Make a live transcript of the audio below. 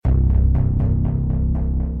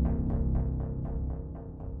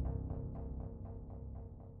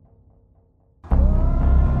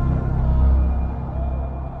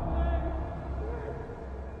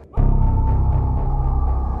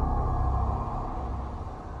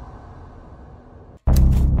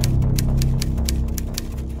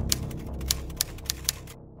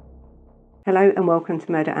Hello and welcome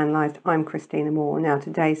to Murder Analysed. I'm Christina Moore. Now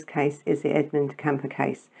today's case is the Edmund Kemper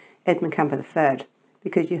case. Edmund Kemper III,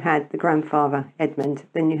 because you had the grandfather Edmund,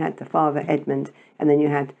 then you had the father Edmund, and then you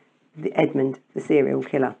had the Edmund, the serial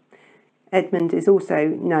killer. Edmund is also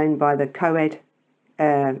known by the co-ed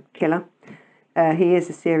killer. He is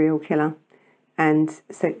a serial killer, and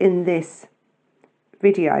so in this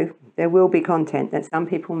video there will be content that some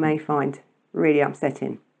people may find really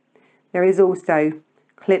upsetting. There is also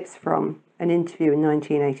clips from an interview in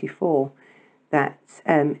 1984 that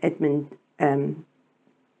Edmund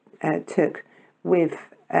took with,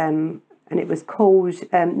 and it was called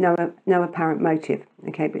No Apparent Motive.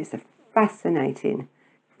 Okay, but it's a fascinating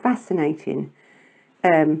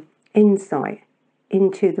insight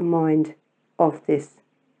into the mind of this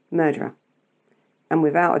murderer. And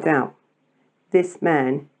without a doubt, this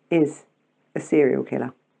man is a serial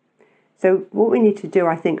killer. So what we need to do,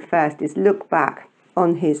 I think, first is look back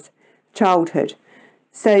on his childhood.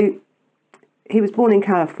 So he was born in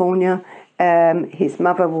California. His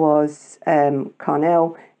mother was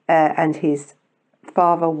Carnell, and his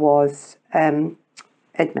father was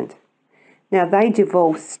Edmund. Now they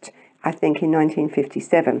divorced, I think, in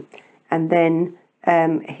 1957, and then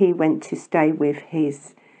he went to stay with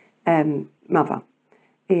his mother.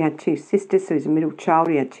 He had two sisters, so he was a middle child.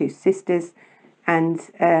 He had two sisters, and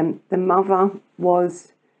the mother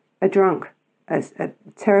was a drunk, a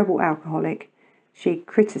terrible alcoholic. She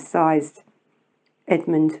criticised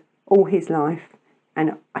Edmund all his life,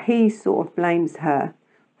 and he sort of blames her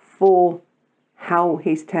for how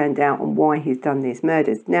he's turned out and why he's done these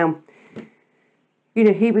murders. Now, you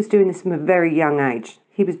know, he was doing this from a very young age.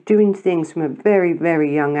 He was doing things from a very,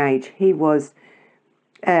 very young age. He was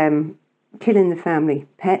killing the family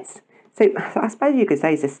pets. So I suppose you could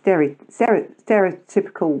say he's a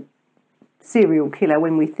stereotypical serial killer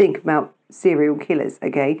when we think about serial killers,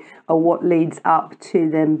 okay, or what leads up to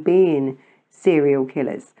them being serial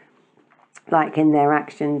killers, like in their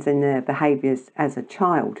actions and their behaviours as a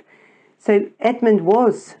child. So Edmund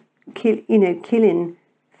was, killing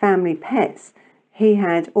family pets. He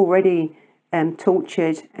had already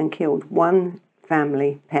tortured and killed one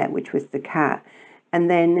family pet, which was the cat, and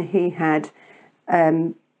then he had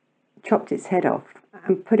chopped its head off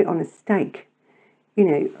and put it on a stake,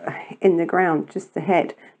 in the ground, just the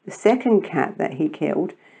head. The second cat that he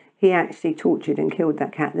killed, he actually tortured and killed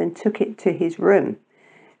that cat, then took it to his room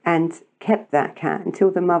and kept that cat until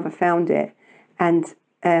the mother found it and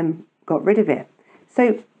got rid of it.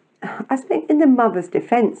 So I think in the mother's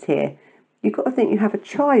defence here, you've got to think you have a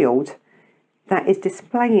child that is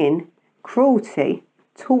displaying cruelty,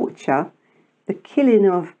 torture, the killing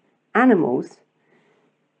of animals,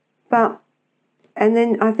 and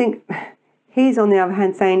then I think he's on the other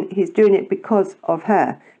hand saying he's doing it because of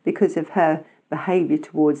her behaviour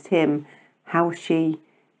towards him, how she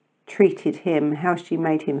treated him, how she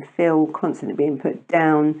made him feel, constantly being put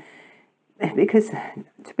down. Because,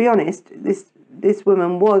 to be honest, this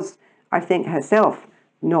woman was, I think, herself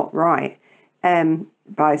not right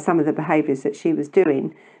by some of the behaviours that she was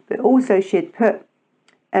doing. But also she had put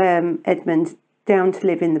Edmund down to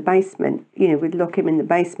live in the basement, would lock him in the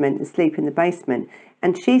basement and sleep in the basement.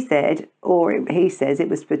 And she said, or he says, it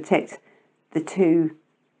was to protect the two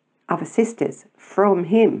other sisters from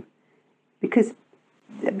him, because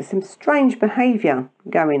there was some strange behaviour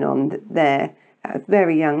going on there at a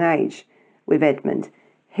very young age with Edmund.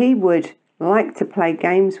 He would like to play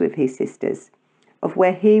games with his sisters, of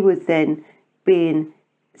where he was then being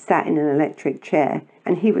sat in an electric chair,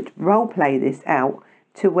 and he would role play this out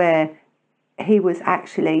to where he was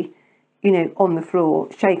actually, on the floor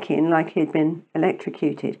shaking like he'd been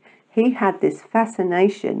electrocuted. He had this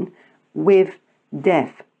fascination with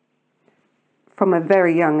death from a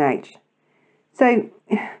very young age. So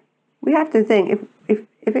we have to think, if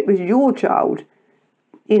it was your child,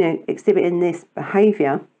 exhibiting this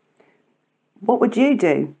behaviour, what would you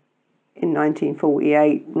do in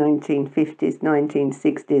 1948, 1950s,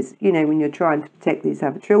 1960s, when you're trying to protect these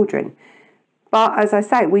other children? But as I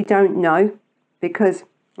say, we don't know, because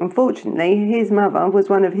unfortunately his mother was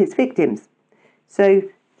one of his victims. So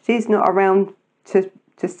she's not around to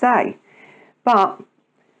say. But,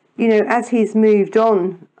 as he's moved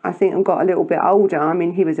on, I think, and got a little bit older, I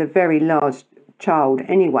mean, he was a very large child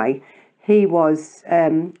anyway. He was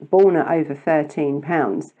born at over 13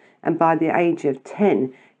 pounds, and by the age of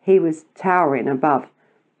 10, he was towering above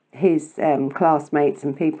his classmates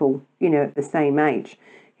and people, at the same age.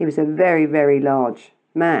 He was a very, very large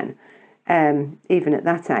man, even at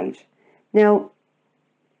that age. Now,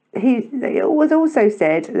 it was also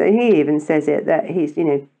said, that he even says it, that he's,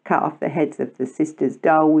 cut off the heads of the sisters'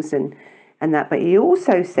 dolls and that. But he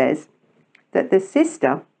also says that the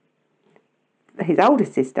sister, his older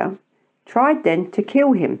sister, tried then to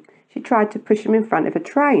kill him. She tried to push him in front of a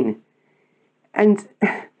train. And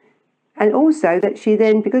also that she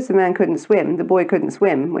then, because the man couldn't swim, the boy couldn't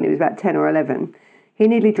swim when he was about 10 or 11, he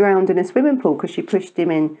nearly drowned in a swimming pool because she pushed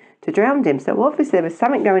him in to drown him. So obviously there was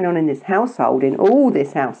something going on in this household, in all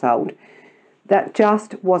this household, that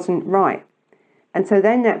just wasn't right. And so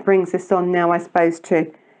then that brings us on now, I suppose,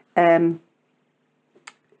 to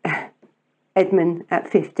Edmund at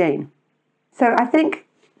 15. So I think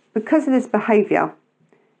because of this behaviour,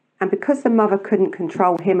 and because the mother couldn't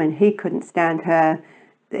control him and he couldn't stand her,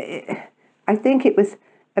 I think it was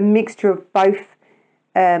a mixture of both,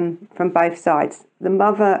 from both sides. The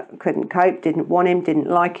mother couldn't cope, didn't want him, didn't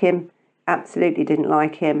like him, absolutely didn't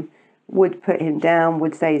like him, would put him down,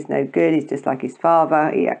 would say he's no good, he's just like his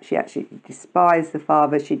father. She actually despised the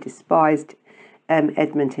father, she despised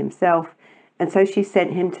Edmund himself, and so she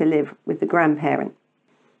sent him to live with the grandparent.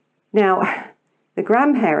 Now, the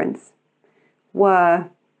grandparents were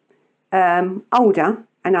older,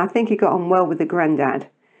 and I think he got on well with the granddad,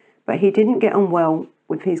 but he didn't get on well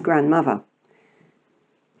with his grandmother.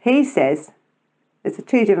 He says, there's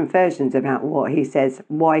two different versions about what he says,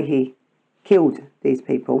 why he killed these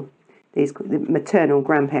people, the maternal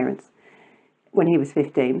grandparents, when he was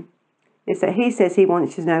 15. Is that he says he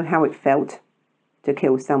wanted to know how it felt to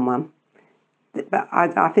kill someone. But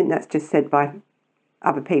I think that's just said by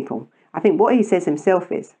other people. I think what he says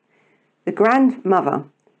himself is, the grandmother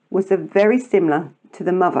was very similar to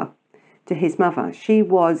the mother, to his mother. She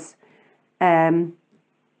was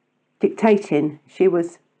dictating, she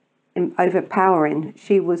was overpowering,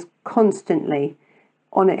 she was constantly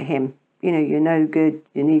on at him. You know, you're no good,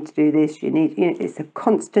 you need to do this, it's a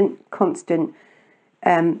constant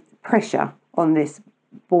pressure on this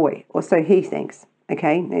boy, or so he thinks.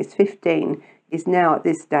 Okay, he's 15, he's now at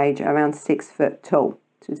this stage around 6 foot tall,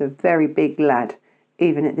 so he's a very big lad,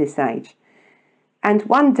 even at this age. And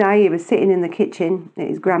one day he was sitting in the kitchen at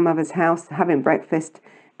his grandmother's house having breakfast,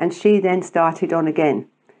 and she then started on again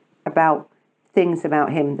about things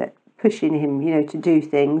about him, that pushing him, to do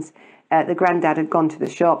things. The granddad had gone to the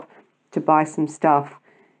shop to buy some stuff,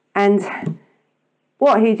 and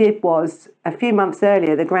what he did was, a few months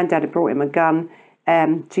earlier, the granddad had brought him a gun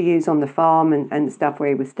to use on the farm and stuff where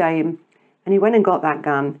he was staying, and he went and got that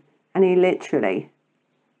gun, and he literally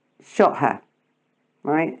shot her.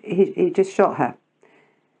 Right, he just shot her,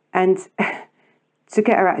 and to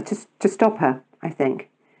get her out, to stop her, I think.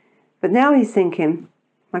 But now he's thinking,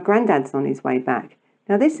 my granddad's on his way back.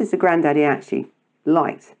 Now this is the granddad he actually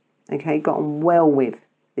liked. Okay, got on well with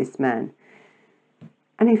this man,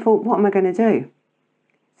 and he thought, what am I going to do?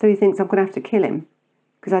 So he thinks, I'm going to have to kill him,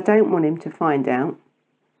 because I don't want him to find out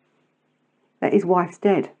that his wife's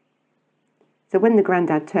dead. So when the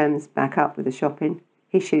granddad turns back up with the shopping,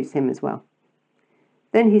 he shoots him as well.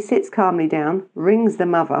 Then he sits calmly down, rings the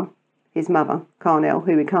mother, his mother, Carnell,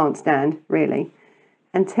 who he can't stand, really,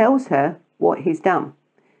 and tells her what he's done.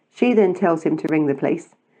 She then tells him to ring the police,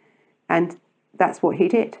 and that's what he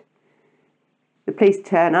did. The police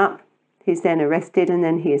turn up, he's then arrested, and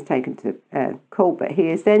then he is taken to court, but he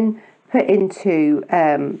is then put into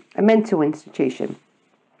a mental institution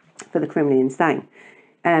for the criminally insane.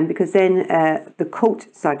 Because then the court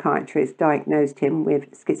psychiatrist diagnosed him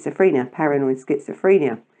with schizophrenia, paranoid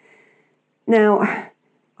schizophrenia. Now,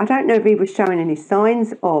 I don't know if he was showing any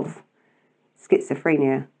signs of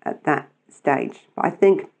schizophrenia at that stage, but I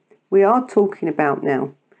think we are talking about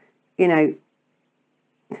now, 50s,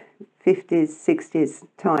 60s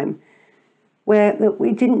time, where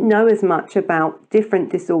we didn't know as much about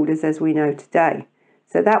different disorders as we know today.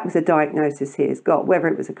 So that was a diagnosis he has got. Whether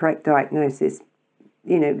it was a correct diagnosis,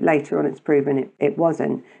 later on it's proven it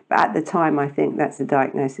wasn't. But at the time, I think that's the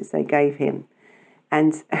diagnosis they gave him.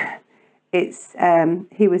 And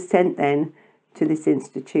he was sent then to this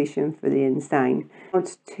institution for the insane.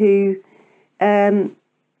 He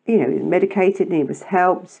was medicated and he was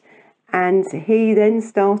helped. And he then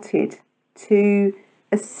started to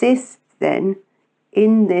assist then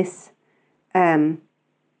in this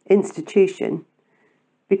institution,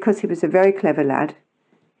 because he was a very clever lad.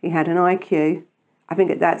 He had an IQ. I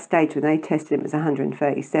think at that stage when they tested him, it was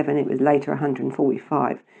 137. It was later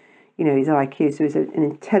 145. His IQ. So he was an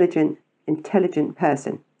intelligent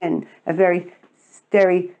person, and a very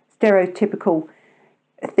stereotypical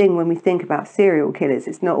thing when we think about serial killers.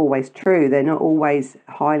 It's not always true. They're not always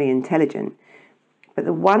highly intelligent, but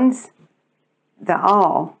the ones that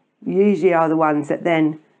are usually are the ones that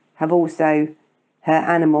then have also hurt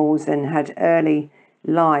animals and had early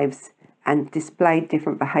lives and displayed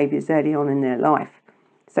different behaviours early on in their life.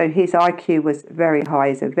 So his IQ was very high.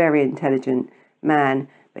 He's a very intelligent man,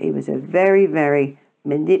 but he was a very, very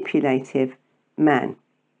manipulative man.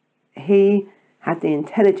 He had the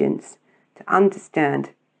intelligence to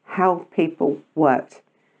understand how people worked.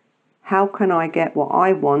 How can I get what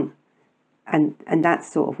I want? And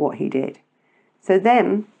that's sort of what he did. So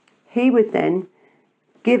then he would then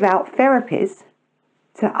give out therapies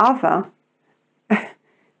to other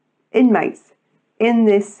inmates in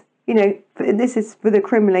this, this is for the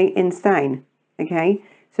criminally insane, okay?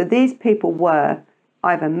 So these people were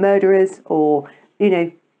either murderers or,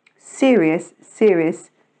 serious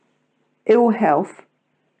ill health,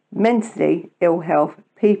 mentally ill health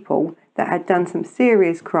people that had done some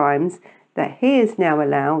serious crimes that he is now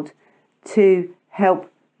allowed to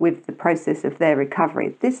help with the process of their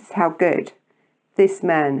recovery. This is how good this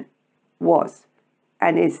man was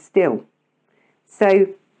and is still. So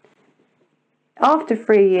after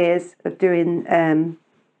 3 years of being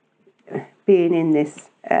in this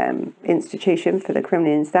institution for the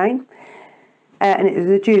criminally insane, and it was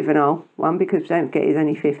a juvenile one because don't forget he's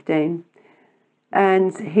only 15,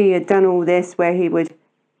 and he had done all this where he would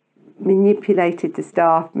manipulated the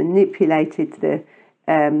staff, manipulated the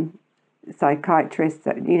psychiatrist,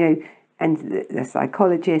 and the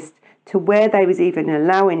psychologist, to where they was even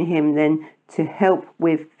allowing him then to help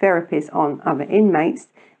with therapies on other inmates,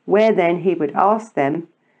 where then he would ask them,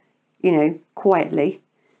 quietly,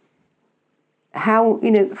 how,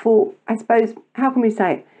 for, I suppose, how can we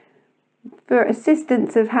say it, for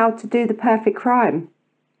assistance of how to do the perfect crime,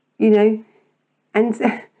 and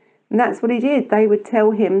that's what he did. They would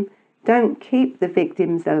tell him, don't keep the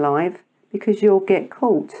victims alive because you'll get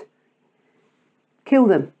caught. Kill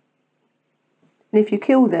them. And if you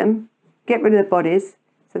kill them, get rid of the bodies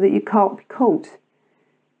so that you can't be caught.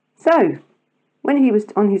 So, when he was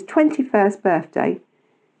on his 21st birthday,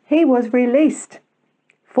 he was released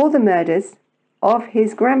for the murders of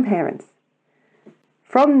his grandparents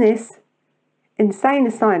from this insane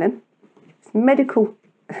asylum, this medical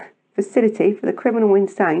facility for the criminal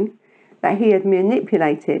insane that he had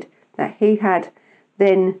manipulated, that he had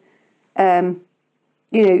then,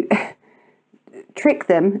 tricked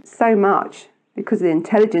them so much because of the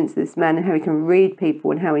intelligence of this man and how he can read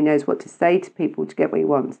people and how he knows what to say to people to get what he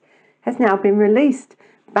wants, has now been released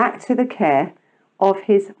back to the care of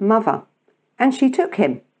his mother. And she took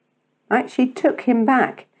him, right? She took him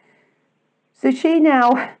back. So she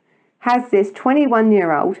now has this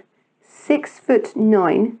 21-year-old,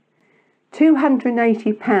 6'9",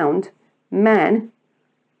 280-pound man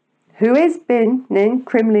who has been then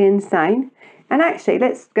criminally insane. And actually,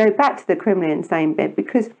 let's go back to the criminally insane bit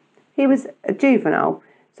because he was a juvenile.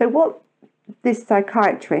 So what this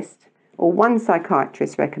psychiatrist, or one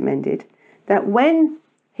psychiatrist, recommended, that when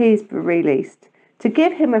he's released, to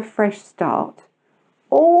give him a fresh start,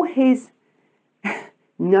 all his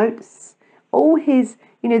notes, all his,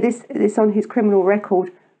 this on his criminal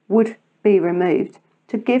record would be removed,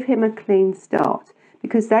 to give him a clean start,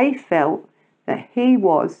 because they felt that he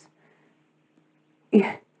was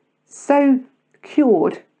so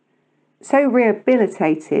cured, so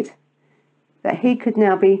rehabilitated, that he could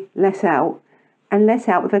now be let out, and let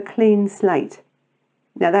out with a clean slate.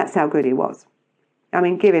 Now that's how good he was. I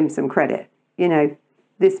mean, give him some credit.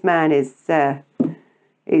 This man is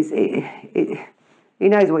he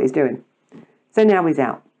knows what he's doing. So now he's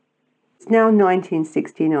out. It's now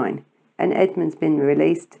 1969, and Edmund's been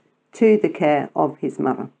released to the care of his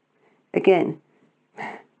mother. Again,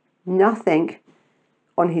 nothing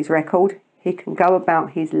on his record. He can go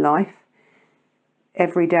about his life,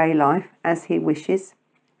 everyday life, as he wishes,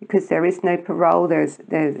 because there is no parole, there is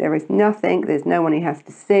nothing, there's no one he has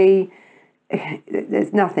to see,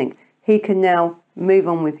 there's nothing. He can now move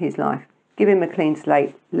on with his life. Give him a clean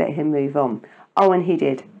slate, let him move on. Oh, and he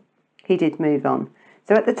did move on.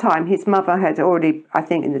 So at the time, his mother had already, I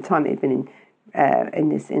think in the time he'd been in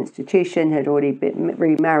this institution, had already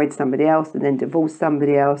remarried somebody else and then divorced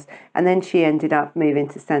somebody else, and then she ended up moving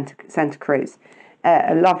to Santa Cruz,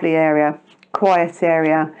 a lovely area, quiet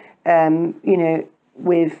area,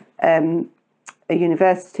 with a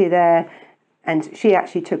university there, and she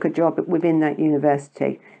actually took a job within that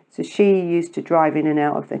university. So she used to drive in and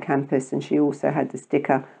out of the campus, and she also had the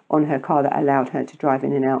sticker on her car that allowed her to drive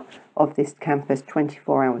in and out of this campus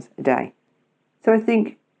 24 hours a day. So I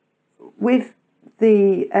think with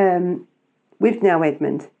now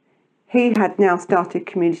Edmund, he had now started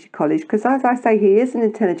community college, because as I say, he is an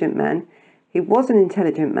intelligent man. He was an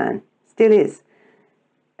intelligent man, still is.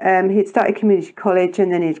 He'd started community college,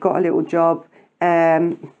 and then he'd got a little job,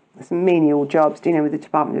 some menial jobs, with the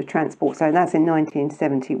Department of Transport. So that's in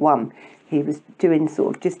 1971. He was doing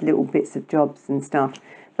sort of just little bits of jobs and stuff.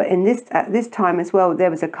 But at this time as well, there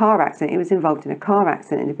was a car accident. He was involved in a car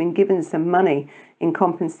accident and had been given some money in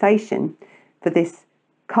compensation for this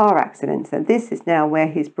car accident. So this is now where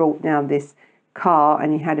he's brought now this car,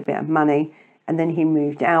 and he had a bit of money, and then he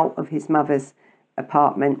moved out of his mother's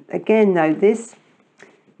apartment. Again, though, this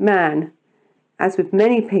man, as with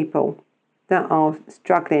many people that are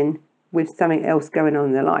struggling with something else going on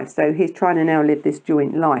in their life, so he's trying to now live this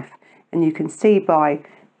joint life, and you can see by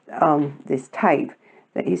this tape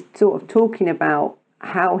that he's sort of talking about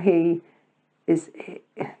how he is,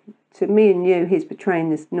 to me and you, he's portraying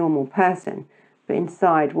this normal person, but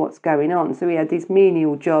inside what's going on. So he had these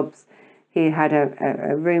menial jobs. He had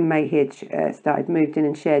a roommate. He had moved in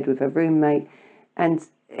and shared with a roommate, and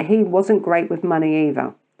he wasn't great with money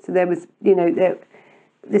either. So there was,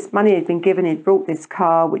 this money had been given. He'd brought this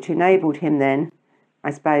car, which enabled him then,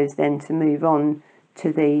 I suppose, then to move on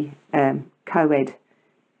to the co-ed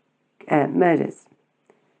murders.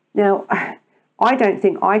 Now, I don't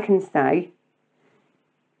think I can say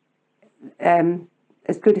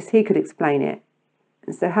as good as he could explain it.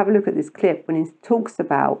 And so have a look at this clip when he talks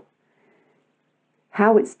about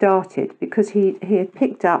how it started, because he had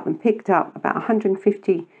picked up about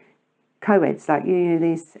 150 co-eds, like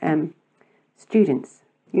these students,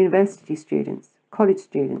 university students, college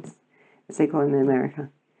students, as they call them in America,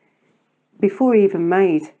 before he even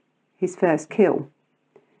made his first kill.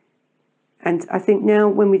 And I think now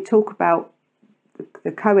when we talk about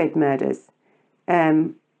the co-ed murders,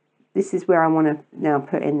 this is where I want to now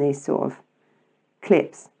put in these sort of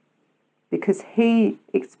clips, because he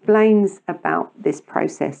explains about this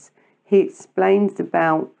process. He explains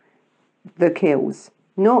about the kills,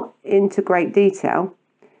 not into great detail,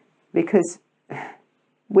 because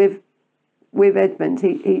with Edmund,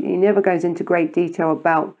 he never goes into great detail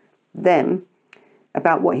about them,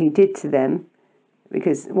 about what he did to them,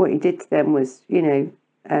 because what he did to them was,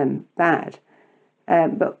 bad.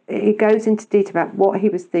 But he goes into detail about what he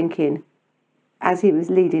was thinking as he was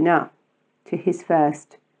leading up to his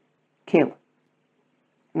first kill.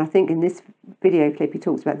 And I think in this video clip he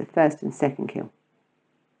talks about the first and second kill.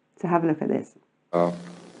 So have a look at this.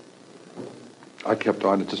 I kept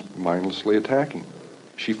on just mindlessly attacking.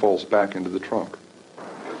 She falls back into the trunk.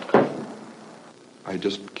 I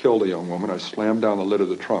just killed a young woman. I slammed down the lid of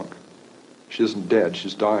the trunk. She isn't dead,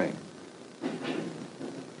 she's dying.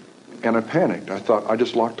 And I panicked. I thought I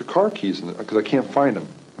just locked the car keys in because I can't find them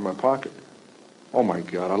in my pocket. Oh my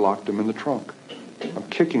God, I locked them in the trunk. I'm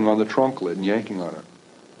kicking on the trunk lid and yanking on it.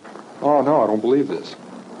 Oh no, I don't believe this.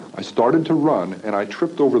 I started to run and I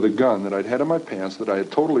tripped over the gun that I'd had in my pants that I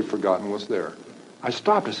had totally forgotten was there. I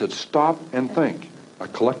stopped. I said, stop and think. I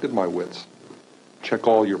collected my wits. Check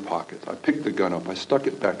all your pockets. I picked the gun up. I stuck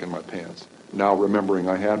it back in my pants, now remembering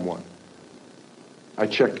I had one. I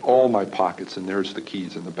checked all my pockets, and there's the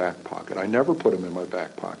keys in the back pocket. I never put them in my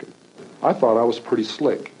back pocket. I thought I was pretty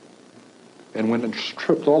slick, and went and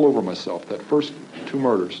tripped all over myself, that first 2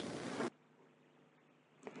 murders.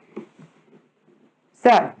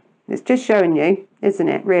 So, it's just showing you, isn't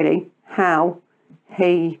it, really, how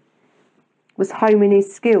he was homing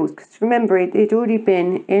his skills. Because remember, he'd already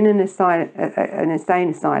been in an insane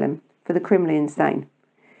asylum for the criminally insane.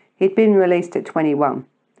 He'd been released at 21.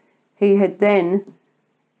 He had then...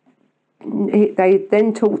 They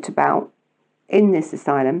then talked about, in this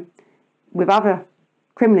asylum, with other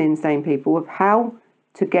criminally insane people, of how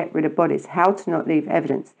to get rid of bodies, how to not leave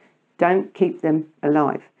evidence. Don't keep them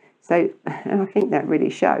alive. So, and I think that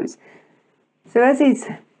really shows. So as he's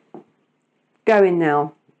going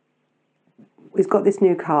now, he's got this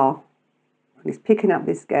new car, he's picking up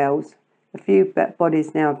these girls, a few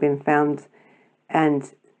bodies now have been found,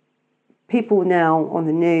 and people now on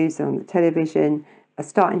the news, on the television, are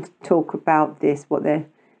starting to talk about this, what they're,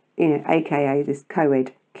 aka this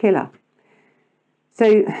co-ed killer.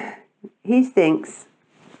 So he thinks,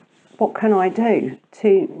 what can I do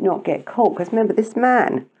to not get caught? Because remember, this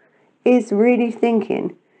man is really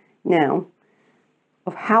thinking now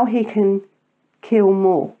of how he can kill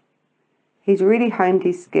more. He's really honed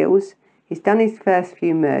his skills. He's done his first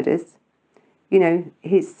few murders. And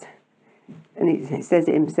he says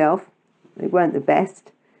it himself, they weren't the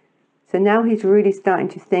best. So now he's really starting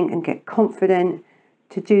to think and get confident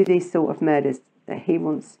to do these sort of murders that he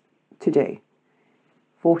wants to do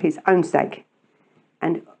for his own sake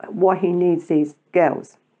and why he needs these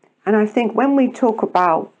girls. And I think when we talk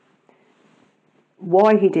about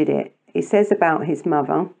why he did it, he says about his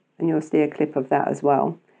mother, and you'll see a clip of that as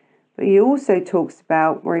well. But he also talks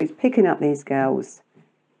about where he's picking up these girls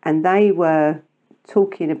and they were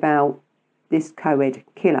talking about this co-ed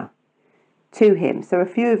killer to him. So a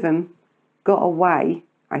few of them got away,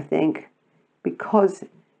 I think, because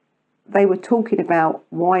they were talking about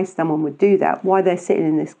why someone would do that, why they're sitting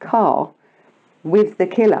in this car with the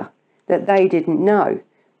killer that they didn't know.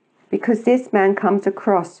 Because this man comes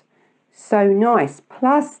across so nice.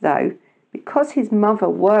 Plus, though, because his mother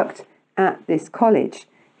worked at this college,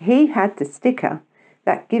 he had the sticker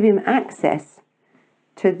that give him access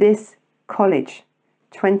to this college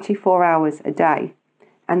 24 hours a day.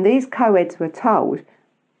 And these co-eds were told,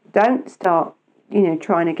 don't start,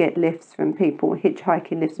 trying to get lifts from people,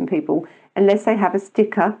 hitchhiking lifts from people, unless they have a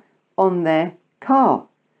sticker on their car.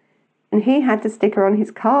 And he had the sticker on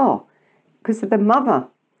his car because of the mother.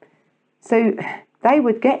 So they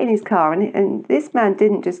would get in his car, and this man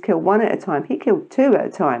didn't just kill one at a time, he killed two at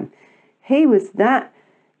a time. He was that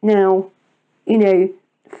now,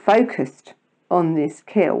 focused on this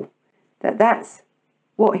kill, that's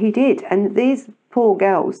what he did. And these poor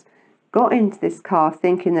girls got into this car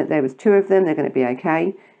thinking that there was two of them, they're going to be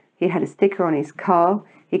okay. He had a sticker on his car.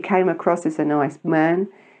 He came across as a nice man,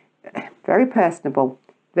 very personable,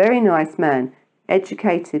 very nice man,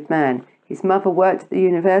 educated man. His mother worked at the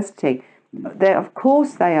university. Of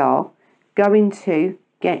course they are going to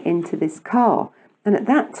get into this car. And at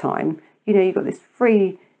that time, you've got this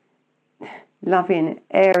free, loving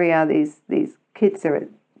area. These kids are at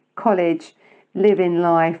college, living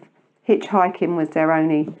life. Hitchhiking was their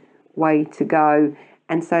only way to go.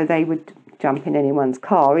 And so they would jump in anyone's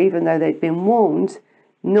car, even though they'd been warned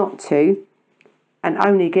not to, and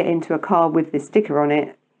only get into a car with this sticker on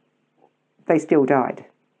it. They still died.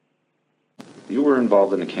 You were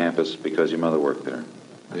involved in the campus because your mother worked there.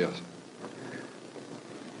 Yes.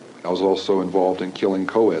 I was also involved in killing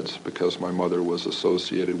co-eds because my mother was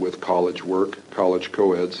associated with college work, college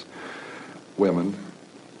co-eds, women,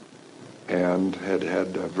 and had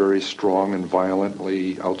a very strong and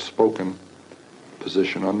violently outspoken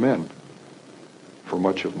position on men for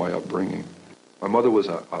much of my upbringing. My mother was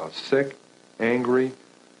a sick, angry,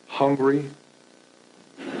 hungry,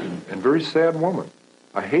 and very sad woman.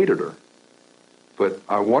 I hated her, but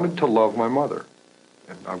I wanted to love my mother.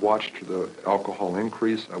 And I watched the alcohol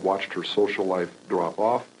increase. I watched her social life drop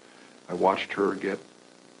off. I watched her get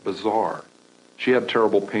bizarre. She had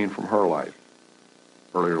terrible pain from her life,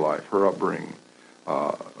 earlier life, her upbringing,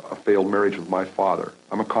 a failed marriage with my father.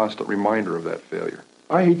 I'm a constant reminder of that failure.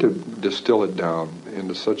 I hate to distill it down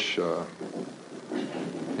into such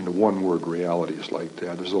into one-word realities like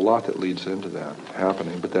that. There's a lot that leads into that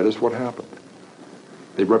happening, but that is what happened.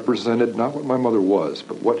 They represented not what my mother was,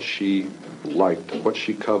 but what she liked, what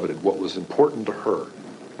she coveted, what was important to her,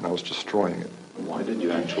 and I was destroying it. Why did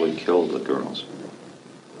you actually kill the girls?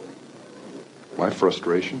 My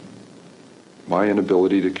frustration, my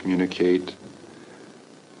inability to communicate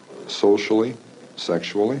socially,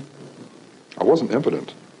 sexually. I wasn't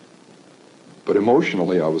impotent, but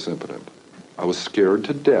emotionally I was impotent. I was scared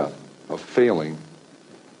to death of failing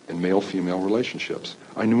in male-female relationships.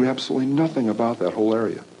 I knew absolutely nothing about that whole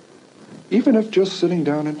area, even if just sitting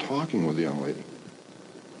down and talking with a young lady.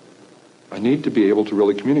 I need to be able to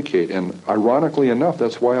really communicate, and ironically enough,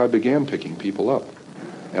 that's why I began picking people up.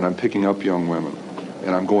 And I'm picking up young women,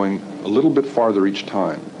 and I'm going a little bit farther each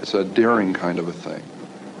time. It's a daring kind of a thing.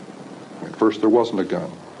 At first, there wasn't a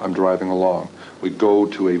gun. I'm driving along. We go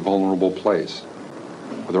to a vulnerable place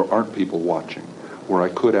where there aren't people watching, where I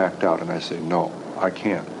could act out, and I say, no, I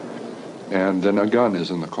can't. And then a gun is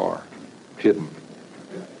in the car, hidden.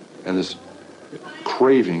 And this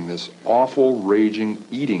craving, this awful, raging,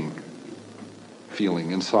 eating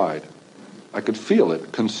feeling inside. I could feel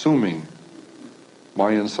it consuming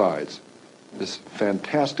my insides. This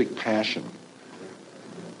fantastic passion.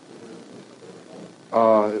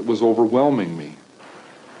 It was overwhelming me.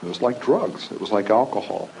 It was like drugs. It was like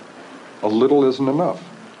alcohol. A little isn't enough.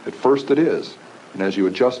 At first it is. And as you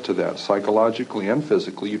adjust to that, psychologically and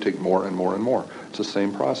physically, you take more and more and more. It's the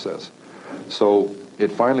same process. So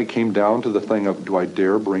it finally came down to the thing of, do I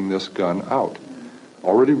dare bring this gun out?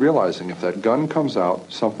 Already realizing if that gun comes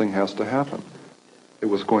out, something has to happen. It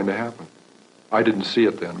was going to happen. I didn't see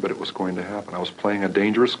it then, but it was going to happen. I was playing a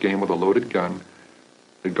dangerous game with a loaded gun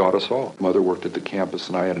that got us all. Mother worked at the campus,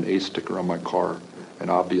 and I had an A sticker on my car, an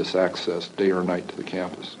obvious access, day or night, to the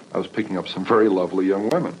campus. I was picking up some very lovely young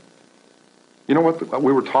women. You know what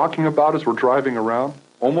we were talking about as we're driving around?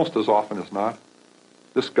 Almost as often as not,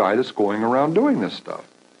 this guy that's going around doing this stuff.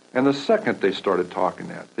 And the second they started talking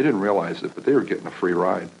that, they didn't realize it, but they were getting a free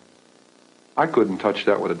ride. I couldn't touch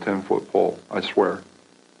that with a 10-foot pole, I swear.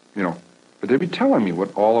 But they'd be telling me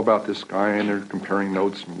what all about this guy, and they're comparing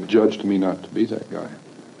notes, and judged me not to be that guy.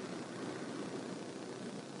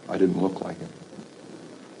 I didn't look like it.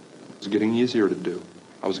 It was getting easier to do.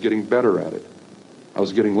 I was getting better at it. I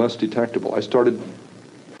was getting less detectable. I started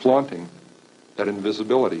flaunting that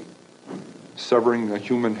invisibility, severing a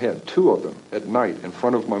human head, 2 of them, at night in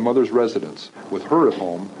front of my mother's residence, with her at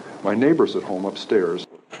home, my neighbors at home upstairs.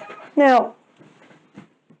 Now,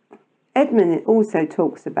 Edmund also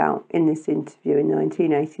talks about, in this interview in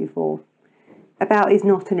 1984, about he's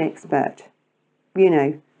not an expert. You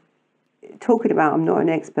know, talking about I'm not an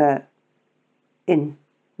expert in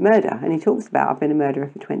murder. And he talks about I've been a murderer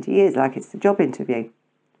for 20 years, like it's a job interview,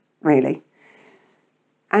 really.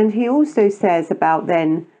 And he also says about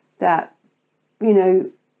then that, you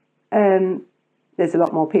know, there's a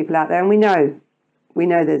lot more people out there. And we know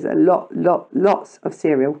there's a lots of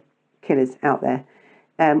serial killers out there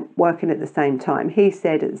working at the same time. He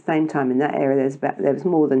said at the same time in that area there was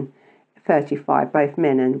more than 35, both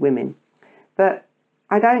men and women. But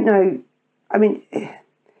I don't know, I mean,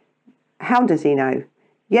 how does he know?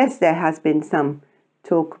 Yes, there has been some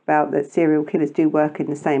talk about that serial killers do work in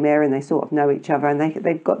the same area and they sort of know each other and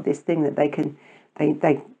they've got this thing that they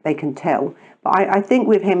can tell. But I think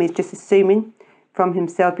with him he's just assuming from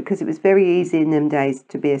himself, because it was very easy in them days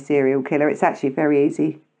to be a serial killer. It's actually very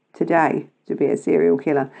easy today to be a serial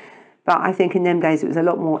killer. But I think in them days it was a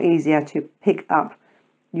lot more easier to pick up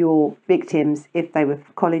your victims if they were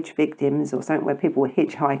college victims or something where people were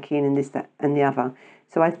hitchhiking and this, that and the other.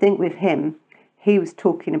 So I think with him, he was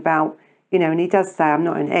talking about, you know, and he does say, I'm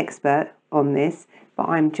not an expert on this, but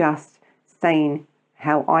I'm just saying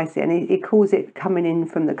how I see it. And he calls it coming in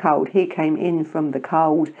from the cold. He came in from the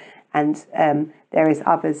cold, and there is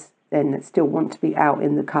others then that still want to be out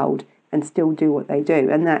in the cold and still do what they do.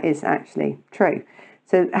 And that is actually true.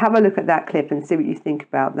 So have a look at that clip and see what you think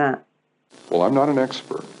about that. Well, I'm not an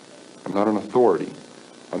expert. I'm not an authority.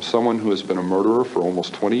 I'm someone who has been a murderer for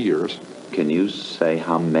almost 20 years. Can you say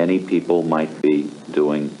how many people might be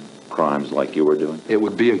doing crimes like you were doing? It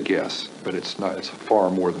would be a guess, but it's not. It's far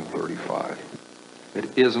more than 35.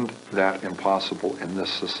 It isn't that impossible in this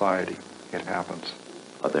society. It happens.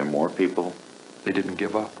 Are there more people? They didn't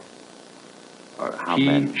give up. How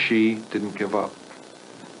many? She didn't give up.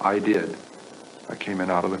 I did. I came in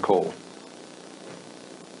out of the cold.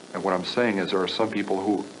 And what I'm saying is there are some people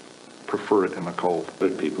who prefer it in the cold. What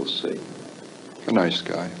did people say? A nice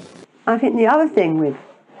guy. I think the other thing with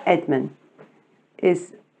Edmund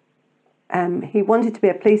is he wanted to be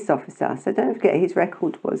a police officer. So don't forget his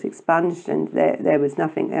record was expunged and there was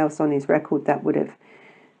nothing else on his record that would have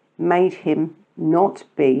made him not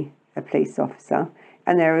be a police officer.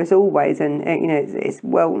 And there is always, and you know, it's a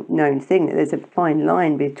well-known thing that there's a fine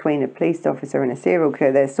line between a police officer and a serial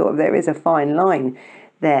killer. There is a fine line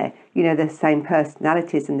there. You know, the same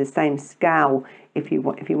personalities and the same scowl, if you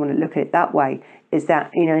want to look at it that way, is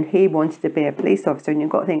that, you know, and he wanted to be a police officer, and you've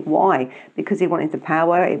got to think why? Because he wanted the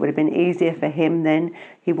power. It would have been easier for him then.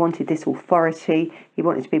 He wanted this authority. He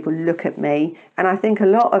wanted people to look at me. And I think a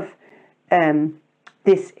lot of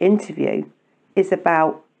this interview is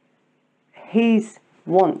about his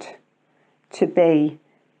want to be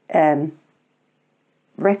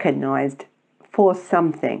recognised for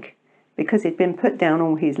something, because he'd been put down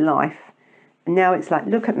all his life, and now it's like,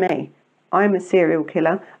 look at me, I'm a serial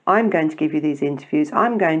killer, I'm going to give you these interviews,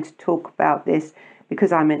 I'm going to talk about this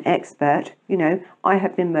because I'm an expert, you know, I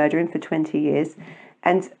have been murdering for 20 years.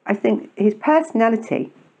 And I think his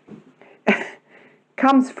personality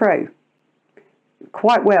comes through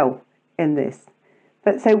quite well in this.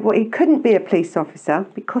 But so he couldn't be a police officer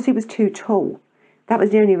because he was too tall. That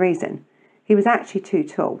was the only reason. He was actually too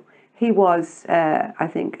tall. He was, I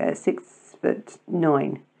think,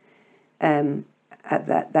 6'9" at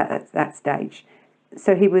that stage.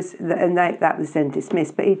 So he was, and that was then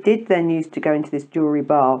dismissed. But he did then used to go into this jewellery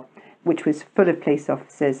bar, which was full of police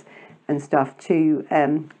officers and stuff, to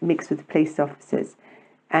mix with the police officers.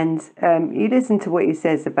 And you listen to what he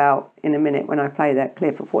says about, in a minute when I play that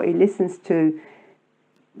clip, of what he listens to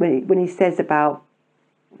when he says about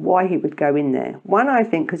why he would go in there. One, I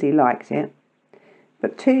think because he liked it.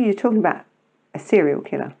 But two, you're talking about a serial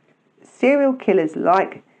killer. Serial killers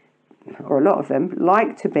like, or a lot of them,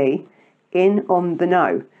 like to be in on the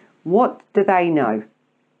know. What do they know?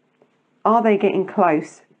 Are they getting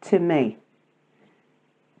close to me?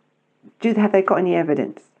 Have they got any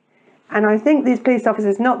evidence? And I think these police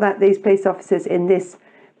officers, not that these police officers in this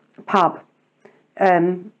pub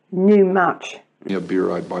knew much. A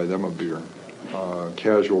beer, I'd buy them a beer.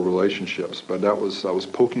 Casual relationships, but I was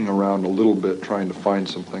poking around a little bit trying to find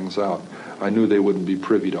some things out. I knew they wouldn't be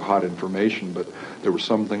privy to hot information, but there were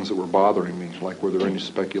some things that were bothering me, like were there any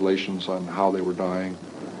speculations on how they were dying?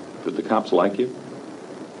 Did the cops like you?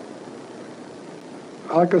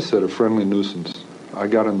 Like I said, a friendly nuisance. I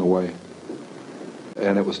got in the way,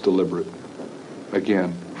 and it was deliberate.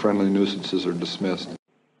 Again, friendly nuisances are dismissed.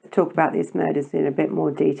 talk about these murders in a bit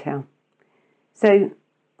more detail. So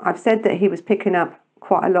I've said that he was picking up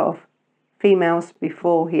quite a lot of females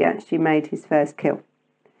before he actually made his first kill.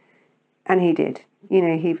 And he did. You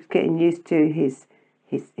know, he was getting used to his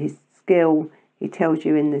skill. He tells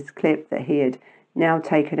you in this clip that he had now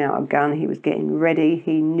taken out a gun. He was getting ready.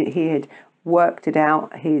 He had worked it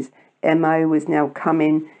out. His MO was now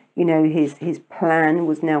coming. You know, his plan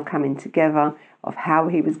was now coming together of how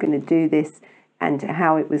he was going to do this and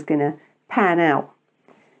how it was going to pan out.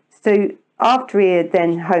 So after he had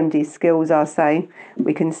then honed his skills,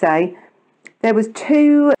 we can say, there was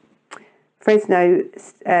 2 Fresno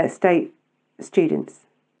State students,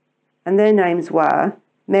 and their names were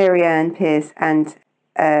Mary Ann Pierce and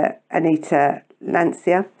Anita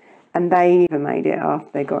Lancia, and they never made it after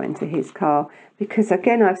they got into his car. Because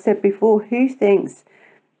again, I've said before, who thinks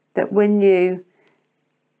that when you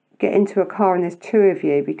get into a car and there's 2 of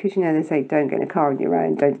you, because you know they say don't get in a car on your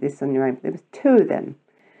own, don't do this on your own, but there was 2 of them,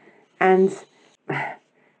 and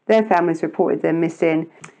their families reported them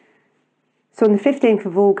missing. So on the 15th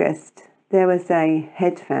of August, there was a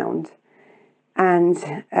head found, and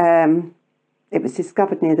it was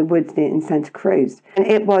discovered near the woods in Santa Cruz. And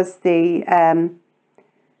it was later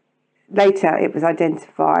it was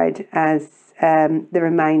identified as the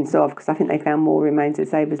remains of, because I think they found more remains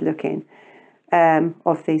as they was looking,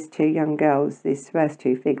 of these 2 young girls, these first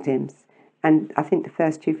 2 victims. And I think the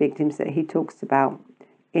first 2 victims that he talks about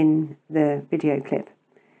in the video clip,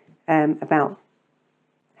 about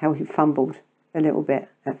how he fumbled a little bit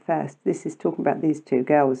at first. This is talking about these 2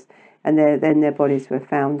 girls, and then their bodies were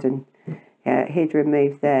found, and he'd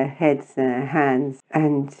removed their heads and their hands,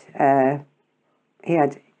 and he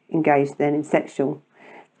had engaged then in sexual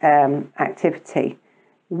activity.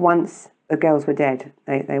 Once the girls were dead,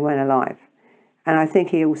 they weren't alive. And I think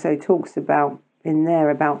he also talks about in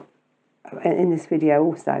this video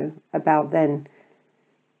also, about then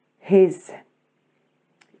his,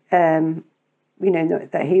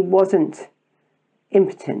 that he wasn't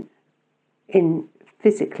impotent in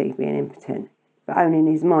physically being impotent, but only in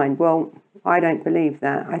his mind. Well, I don't believe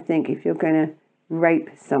that. I think if you're going to rape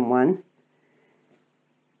someone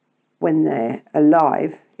when they're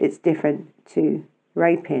alive, it's different to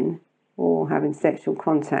raping or having sexual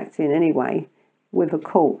contact in any way with a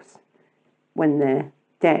corpse when they're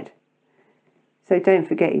dead. So don't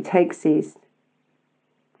forget, he takes his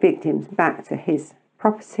victims back to his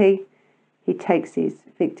property. He takes his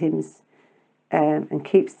victims and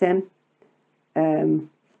keeps them.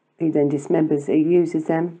 He then dismembers, he uses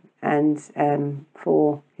them and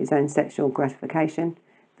for his own sexual gratification,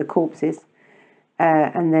 the corpses,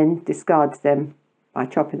 and then discards them by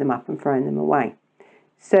chopping them up and throwing them away.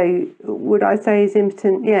 So would I say he's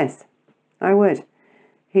impotent? Yes, I would.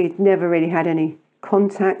 He'd never really had any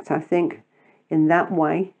contact, I think, in that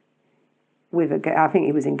way with a girl. I think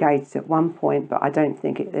he was engaged at one point, but I don't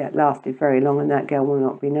think it lasted very long, and that girl will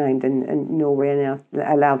not be named, and nor we're now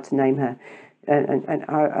allowed to name her. And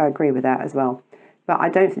I agree with that as well. But I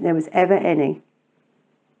don't think there was ever any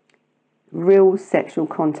real sexual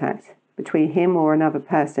contact between him or another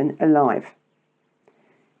person alive.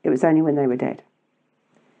 It was only when they were dead.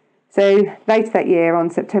 So later that year, on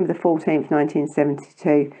September the 14th,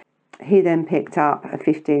 1972, he then picked up a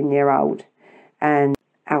 15-year-old, and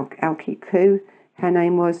Alki Ku, her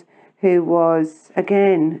name was, who was,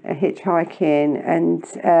 again, hitchhiking, and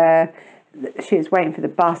she was waiting for the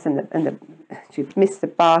bus, and she missed the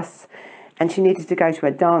bus, and she needed to go to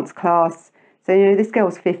a dance class. So, this girl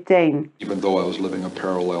was 15. Even though I was living a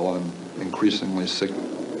parallel and increasingly sick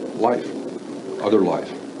life, other life.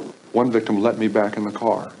 One victim let me back in the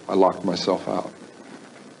car. I locked myself out.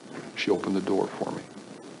 She opened the door for me.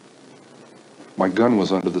 My gun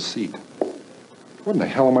was under the seat. What in the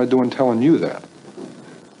hell am I doing telling you that?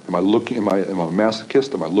 Am I a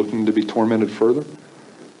masochist? Am I looking to be tormented further?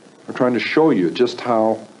 I'm trying to show you just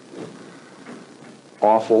how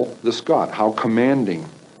awful this got, how commanding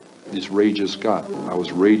these rages got. I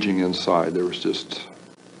was raging inside. There was just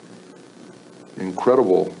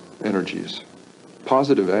incredible energies,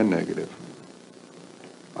 positive and negative,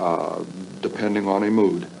 depending on a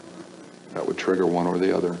mood that would trigger one or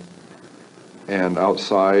the other. And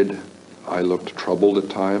outside, I looked troubled at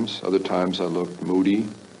times. Other times I looked moody.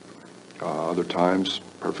 Other times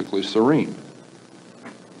perfectly serene.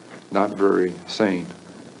 Not very sane.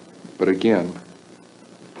 But again,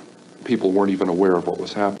 people weren't even aware of what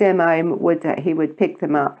was happening. Demo would that he would pick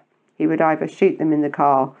them up. He would either shoot them in the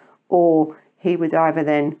car, or he would either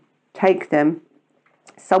then take them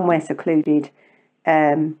somewhere secluded,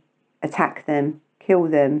 attack them, kill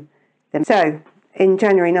them. So in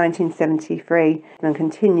January 1973, and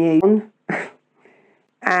continued on,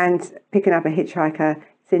 And picking up a hitchhiker,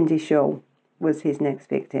 Cindy Shaw was his next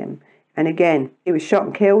victim. And again, he was shot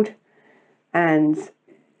and killed and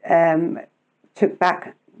took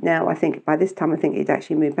back. Now, I think by this time, I think he'd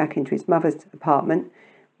actually moved back into his mother's apartment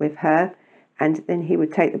with her. And then he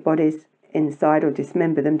would take the bodies inside or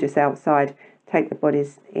dismember them just outside, take the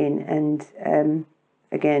bodies in and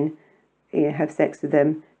again, have sex with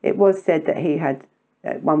them. It was said that he had,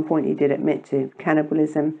 at one point he did admit to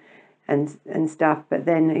cannibalism and stuff, but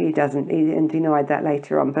then he denied that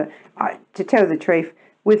later on. But to tell the truth,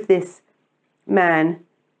 with this man,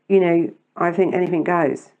 I think anything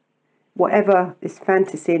goes. Whatever this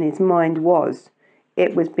fantasy in his mind was,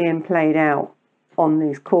 it was being played out on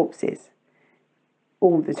these corpses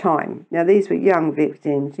all the time. Now, these were young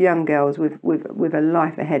victims, young girls with a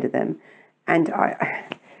life ahead of them. And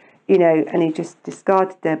and he just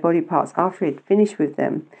discarded their body parts after he'd finished with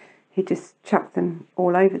them. He just chucked them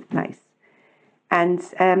all over the place. And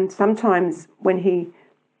sometimes when he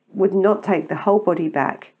would not take the whole body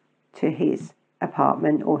back to his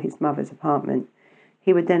apartment or his mother's apartment,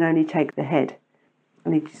 he would then only take the head.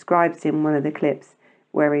 And he describes in one of the clips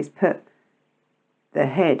where he's put the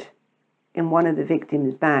head in one of the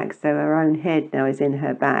victim's bags, so her own head now is in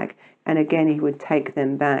her bag. And again, he would take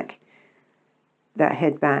them back, that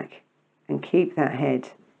head back, and keep that head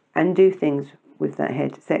and do things with that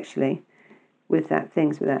head sexually, with that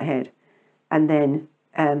head, and then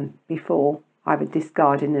before either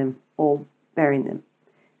discarding them or burying them.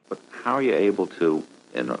 But how are you able to,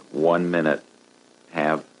 in 1 minute,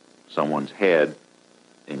 have someone's head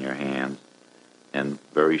in your hands, and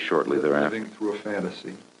very shortly thereafter? Living through a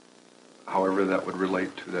fantasy, however that would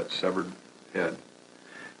relate to that severed head.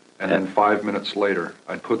 And then 5 minutes later,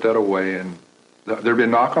 I'd put that away, and there'd be a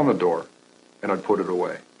knock on the door, and I'd put it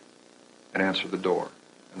away and answer the door.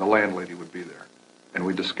 And the landlady would be there, and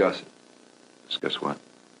we'd discuss it. Discuss what?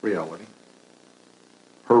 Reality.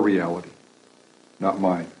 Her reality, not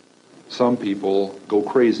mine. Some people go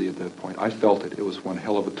crazy at that point. I felt it. It was one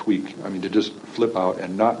hell of a tweak. I mean, to just flip out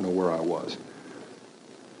and not know where I was.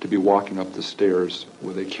 To be walking up the stairs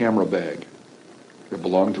with a camera bag that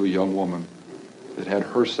belonged to a young woman that had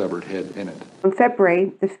her severed head in it. On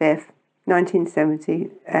February the 5th,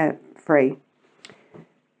 1973,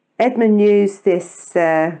 Edmund used this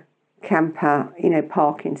Kemper,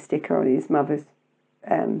 parking sticker on his mother's,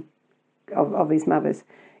 of his mother's,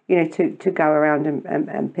 to go around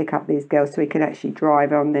and pick up these girls so he could actually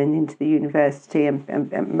drive on then into the university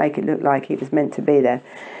and make it look like he was meant to be there.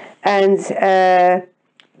 And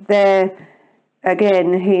there,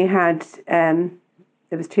 again, he had, there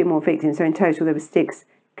was 2 more victims, so in total there were 6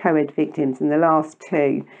 co-ed victims, and the last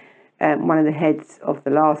 2, one of the heads of the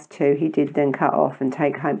last 2 he did then cut off and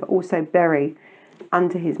take home, but also bury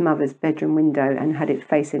under his mother's bedroom window and had it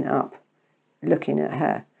facing up, looking at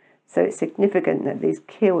her. So it's significant that these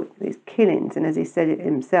killings, and as he said it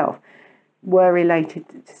himself, were related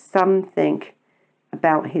to something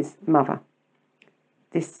about his mother.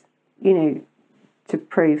 This, to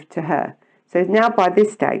prove to her. So now by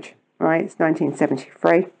this stage, right, it's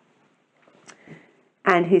 1973,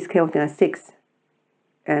 and he's killed now 6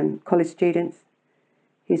 college students.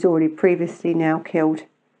 He's already previously now killed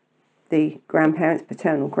the grandparents,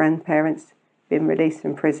 paternal grandparents, been released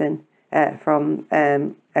from prison, from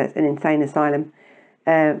an insane asylum,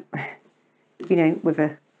 with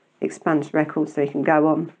a expunged record so he can go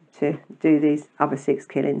on to do these other 6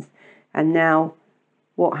 killings. And now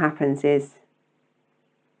what happens is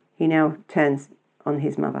he now turns on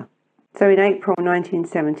his mother. So in April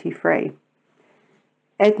 1973,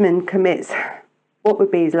 Edmund commits what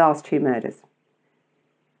would be his last 2 murders.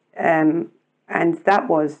 And that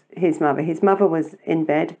was his mother. His mother was in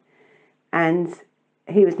bed, and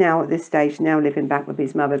he was now at this stage now living back with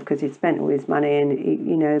his mother because he'd spent all his money and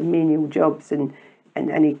menial jobs and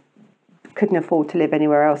he couldn't afford to live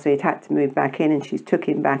anywhere else, so he'd had to move back in, and she's took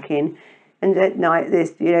him back in. And at night,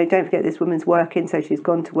 don't forget this woman's working, so she's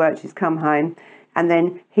gone to work, she's come home, and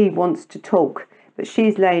then he wants to talk, but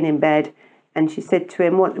she's laying in bed, and she said to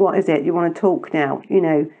him, what is it? You want to talk now?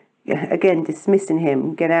 Again, dismissing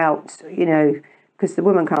him, get out, because the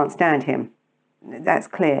woman can't stand him. That's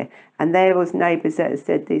clear. And there was neighbours that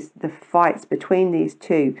said the fights between these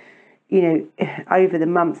 2, over the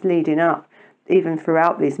months leading up, even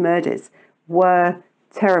throughout these murders, were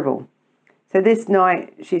terrible. So this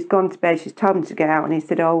night, she's gone to bed, she's told him to get out, and he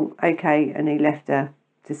said, oh, okay, and he left her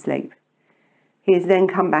to sleep. He has then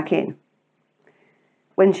come back in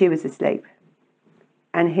when she was asleep,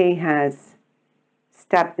 and he has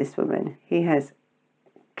stabbed this woman, he has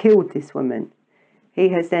killed this woman, he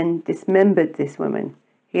has then dismembered this woman,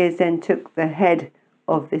 he has then took the head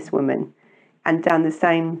of this woman, and done the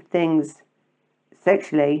same things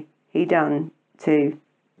sexually he done to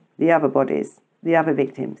the other bodies, the other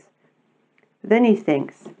victims. But then he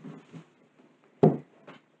thinks, oh,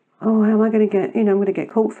 how am I going to get, I'm going to get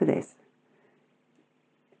caught for this.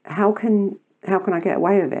 How can I get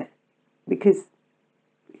away with it? Because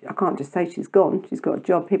I can't just say she's gone. She's got a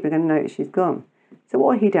job. People are going to notice she's gone. So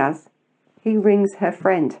what he does, he rings her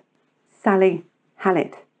friend, Sally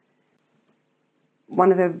Hallett,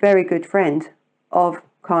 one of a very good friend of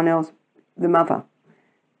Carnell's, the mother.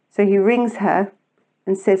 So he rings her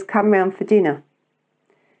and says, come round for dinner.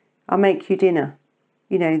 I'll make you dinner.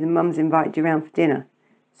 The mum's invited you round for dinner.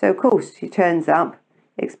 So, of course, she turns up,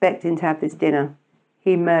 expecting to have this dinner.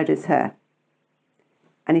 He murders her.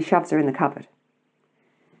 And he shoves her in the cupboard.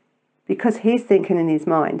 Because he's thinking in his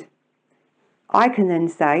mind, I can then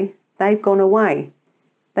say, they've gone away.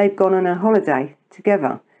 They've gone on a holiday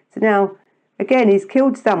together. So now, again, he's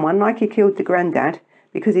killed someone like he killed the granddad,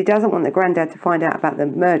 because he doesn't want the granddad to find out about the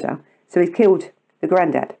murder. So he's killed the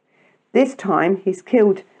granddad. This time, he's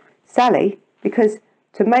killed Sally because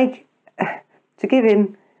to give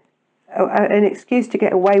him an excuse to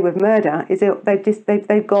get away with murder is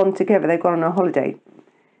they've gone together. They've gone on a holiday.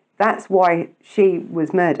 That's why she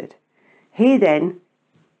was murdered. He then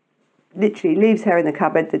literally leaves her in the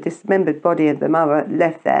cupboard, the dismembered body of the mother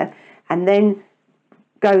left there, and then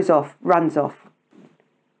goes off, runs off.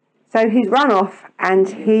 So he's run off and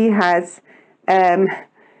he has,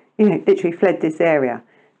 literally fled this area.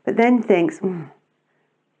 But then thinks, I'm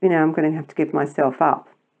going to have to give myself up.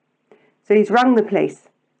 So he's rung the police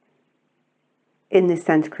in this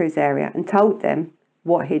Santa Cruz area and told them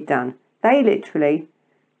what he'd done. They literally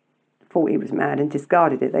thought he was mad and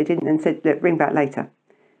discarded it. They didn't, and said, look, ring back later.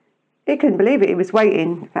 He couldn't believe it. He was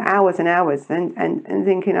waiting for hours and hours and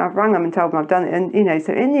thinking, I've rung them and told them I've done it. And,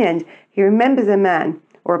 so in the end, he remembers a man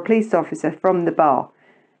or a police officer from the bar.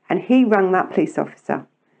 And he rang that police officer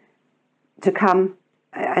to come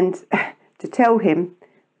and to tell him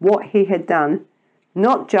what he had done,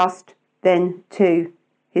 not just then to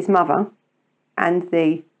his mother and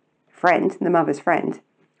the friend, the mother's friend,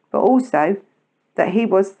 but also that he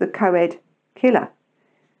was the co-ed killer.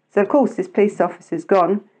 So, of course, this police officer's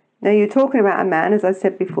gone. Now, you're talking about a man, as I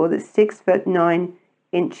said before, that's 6'9"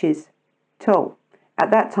 tall.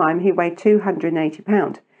 At that time, he weighed 280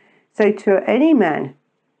 pounds. So to any man,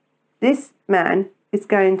 this man is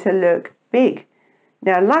going to look big.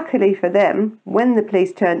 Now, luckily for them, when the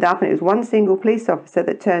police turned up, and it was one single police officer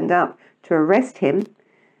that turned up to arrest him,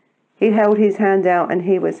 he held his hand out and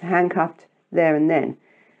he was handcuffed there and then.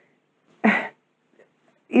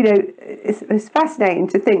 It's fascinating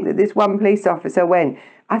to think that this one police officer went.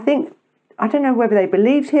 I don't know whether they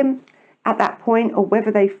believed him at that point or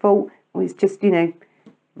whether they thought he's just,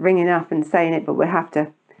 ringing up and saying it, but we'll have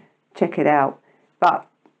to check it out. But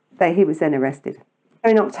he was then arrested.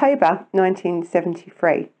 In October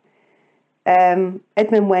 1973,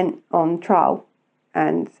 Edmund went on trial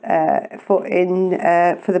and for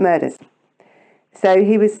the murders. So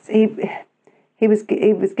he was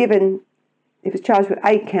charged with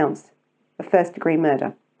 8 counts of first-degree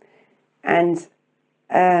murder, and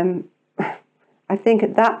I think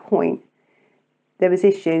at that point there was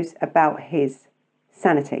issues about his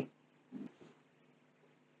sanity.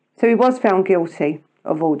 So he was found guilty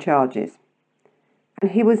of all charges,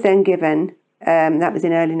 and he was then given. That was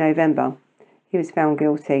in early November. He was found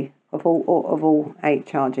guilty of all 8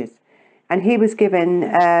 charges, and he was given.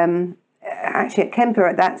 Actually, at Kemper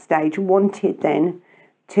at that stage wanted then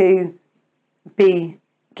to be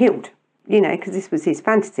killed, because this was his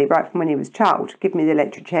fantasy right from when he was a child. Give me the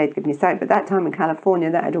electric chair, give me something. But that time in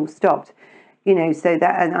California, that had all stopped, so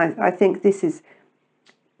that, and I think this is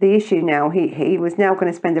the issue now. He was now going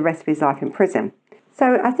to spend the rest of his life in prison.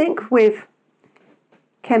 So I think with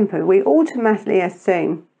Kemper, we automatically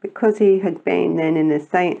assume, because he had been then in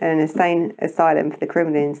an insane asylum for the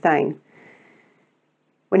criminally insane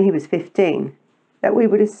when he was 15, that we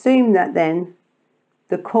would assume that then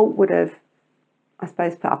the court would have, I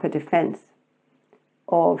suppose, put up a defence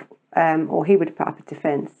of, or he would put up a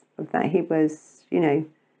defence of that he was,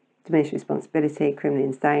 diminished responsibility, criminally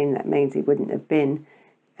insane. That means he wouldn't have been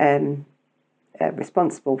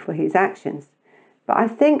responsible for his actions. But I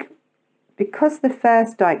think because the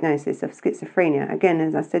first diagnosis of schizophrenia, again,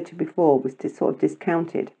 as I said to you before, was sort of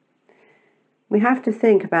discounted, we have to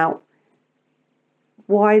think about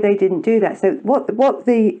why they didn't do that. So what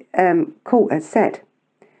the court has said.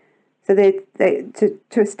 So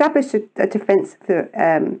to establish a defence for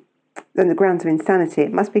on the grounds of insanity,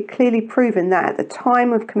 it must be clearly proven that at the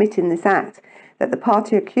time of committing this act, that the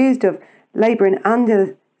party accused of labouring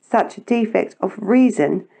under such a defect of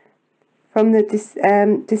reason from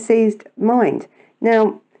the deceased mind.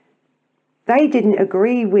 Now, they didn't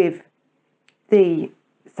agree with the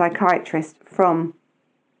psychiatrist from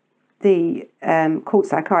the court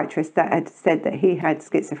psychiatrist that had said that he had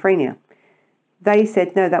schizophrenia. They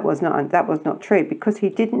said no, that was not true, because he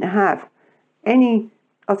didn't have any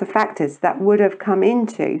of the factors that would have come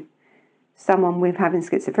into someone with having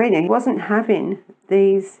schizophrenia. He wasn't having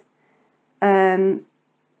these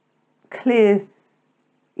clear,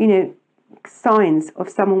 signs of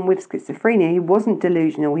someone with schizophrenia. He wasn't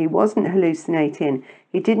delusional. He wasn't hallucinating.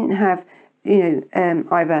 He didn't have,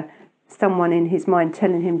 either someone in his mind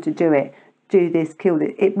telling him to do this, kill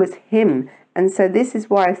this. It was him. And so this is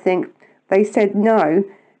why I think they said no.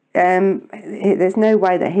 There's no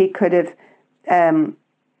way that he could have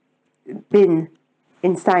been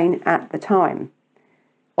insane at the time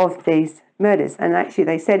of these murders. And actually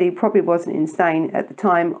they said he probably wasn't insane at the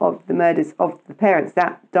time of the murders of the parents.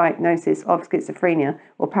 That diagnosis of schizophrenia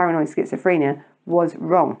or paranoid schizophrenia was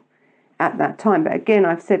wrong at that time. But again,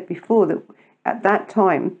 I've said before that at that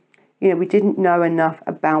time, we didn't know enough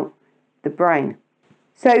about the brain.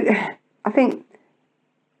 So I think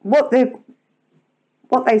what they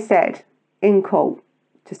said in court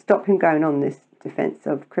to stop him going on this defence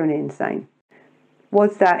of criminally insane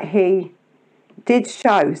was that he did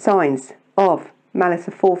show signs of malice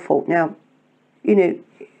aforethought. Now,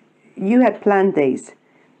 you had planned these.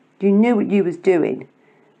 You knew what you was doing.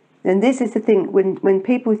 And this is the thing, when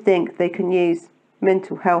people think they can use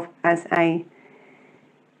mental health as a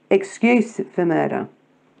excuse for murder,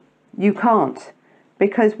 you can't.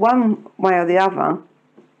 Because one way or the other,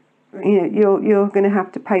 you're going to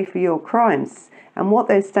have to pay for your crimes. And what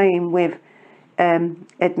they're saying with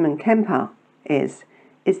Edmund Kemper is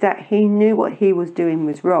that he knew what he was doing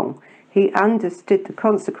was wrong. He understood the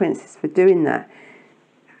consequences for doing that.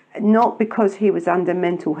 Not because he was under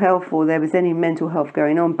mental health or there was any mental health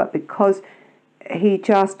going on, but because he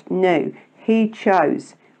just knew. He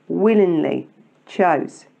willingly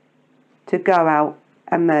chose to go out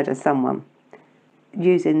and murder someone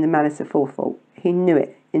using the malice aforethought. He knew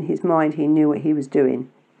it in his mind. He knew what he was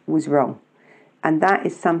doing was wrong. And that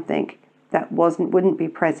is something that wouldn't be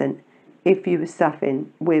present if you were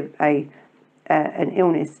suffering with an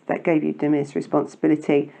illness that gave you diminished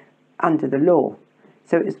responsibility under the law.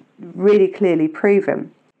 So it's really clearly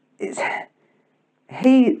proven. It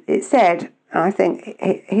said, I think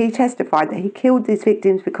he testified that he killed these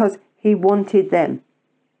victims because he wanted them.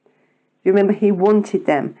 You remember, he wanted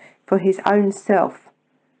them for his own self,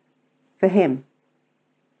 for him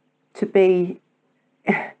to be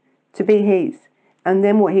his. And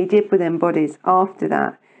then what he did with them bodies after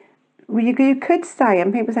that, you could say,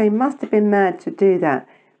 and people say he must have been mad to do that.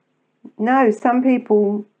 No, some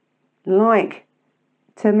people like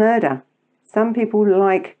to murder. Some people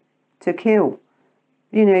like to kill.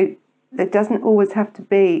 There doesn't always have to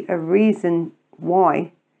be a reason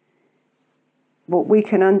why. What we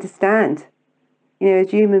can understand.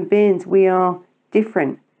 As human beings, we are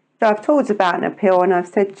different. So I've talked about an appeal, and I've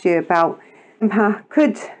said to you about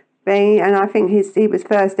could be, and I think he was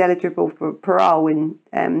first eligible for parole in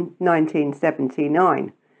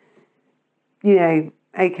 1979.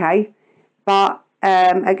 Okay, but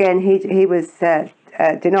again, he was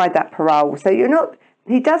denied that parole. So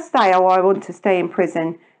he does say, "Oh, I want to stay in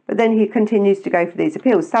prison," but then he continues to go for these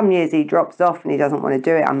appeals. Some years he drops off and he doesn't want to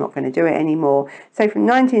do it. I'm not going to do it anymore. So from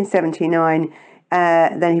 1979,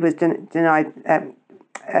 then he was denied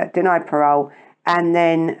parole. And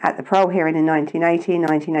then at the parole hearing in 1980,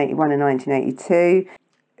 1981 and 1982,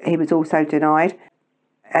 he was also denied.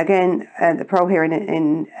 Again, the parole hearing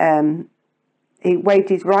he waived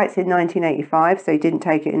his rights in 1985, so he didn't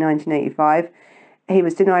take it in 1985. He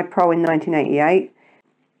was denied parole in 1988,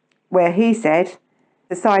 where he said,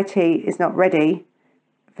 society is not ready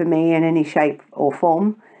for me in any shape or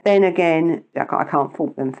form. Then again, I can't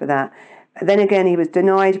fault them for that. Then again, he was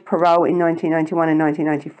denied parole in 1991 and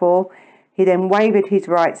 1994. He then waived his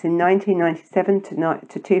rights in 1997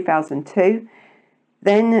 to 2002.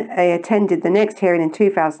 Then he attended the next hearing in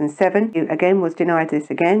 2007. He again was denied this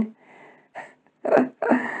again.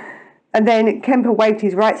 And then Kemper waived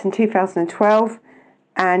his rights in 2012,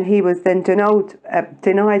 and he was then denied a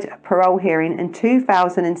parole hearing in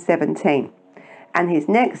 2017. And his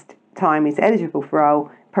next time he's eligible for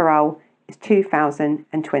parole is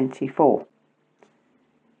 2024.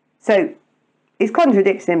 So he's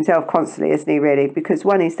contradicting himself constantly, isn't he, really? Because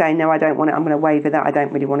one, he's saying, no, I don't want it, I'm going to waiver that, I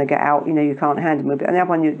don't really want to get out, you can't handle me. But the other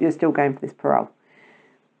one, you're still going for this parole.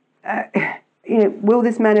 Will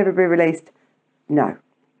this man ever be released? No.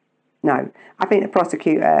 I think the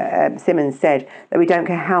prosecutor, Simmons, said that we don't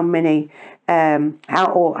care how much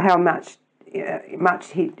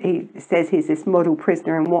much he says he's this model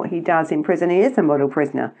prisoner and what he does in prison. He is a model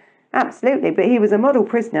prisoner, absolutely. But he was a model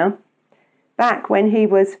prisoner back when he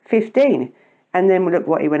was 15. And then look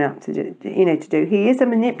what he went up to do, to do. He is a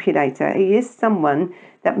manipulator. He is someone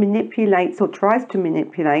that manipulates or tries to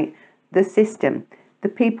manipulate the system, the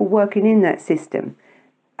people working in that system.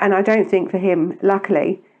 And I don't think for him,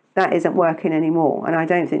 luckily, that isn't working anymore. And I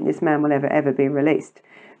don't think this man will ever be released.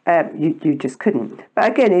 You just couldn't. But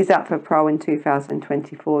again, he's up for parole in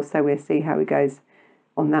 2024, so we'll see how he goes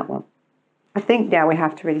on that one. I think now we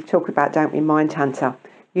have to really talk about, don't we, Mindhunter.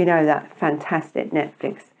 You know, that fantastic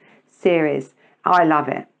Netflix series. I love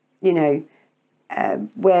it.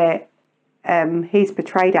 Where he's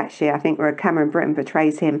portrayed, actually, I think where Cameron Britton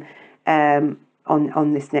portrays him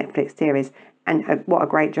on this Netflix series. And what a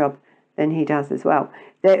great job then he does as well.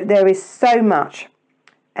 There is so much,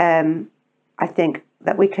 I think,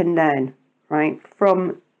 that we can learn, right,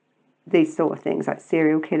 from these sort of things like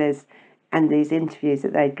serial killers and these interviews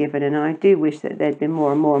that they'd given. And I do wish that there'd been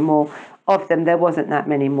more and more and more of them. There wasn't that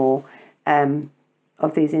many more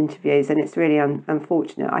of these interviews, and it's really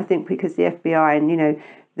unfortunate. I think because the FBI and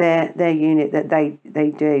their unit that they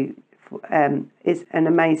do is an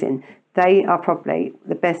amazing. They are probably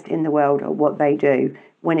the best in the world at what they do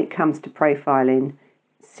when it comes to profiling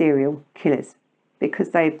serial killers, because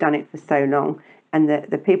they've done it for so long, and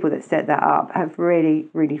the people that set that up have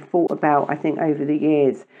really thought about, I think, over the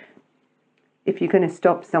years, if you're going to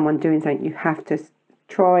stop someone doing something, you have to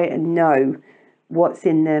try and know what's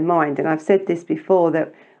in their mind. And I've said this before,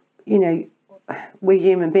 that we're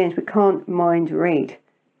human beings, we can't mind read.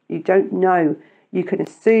 You don't know. You can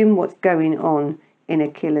assume what's going on in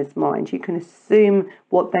a killer's mind. You can assume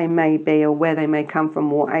what they may be or where they may come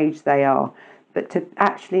from, what age they are, but to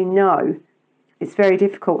actually know, it's very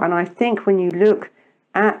difficult. And I think when you look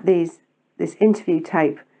at this interview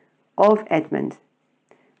tape of Edmund,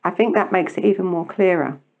 I think that makes it even more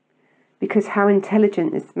clearer, because how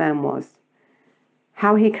intelligent this man was,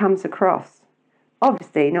 how he comes across.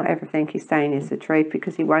 Obviously, not everything he's saying is the truth,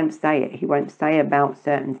 because he won't say it. He won't say about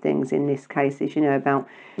certain things in this case, as about,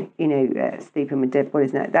 sleeping with dead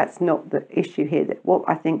bodies. No, that's not the issue here. That what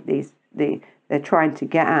I think they're trying to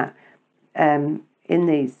get at in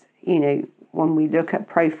these, when we look at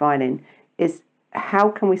profiling, is how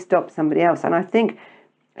can we stop somebody else? And I think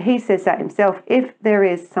he says that himself. If there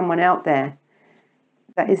is someone out there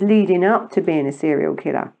that is leading up to being a serial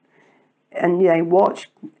killer, and they watch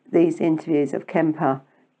these interviews of Kemper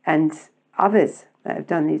and others that have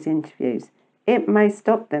done these interviews, it may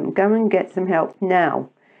stop them. Go and get some help now.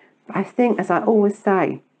 I think, as I always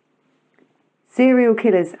say, serial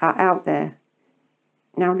killers are out there.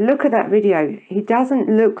 Now look at that video. He doesn't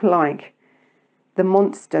look like the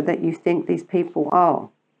monster that you think these people are.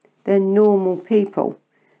 They're normal people.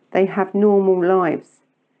 They have normal lives.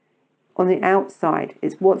 On the outside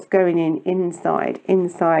is what's going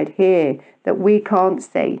inside here, that we can't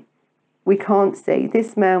see. We can't see.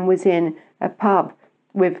 This man was in a pub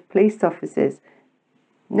with police officers.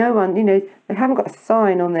 No one, they haven't got a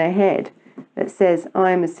sign on their head that says,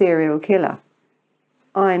 I'm a serial killer.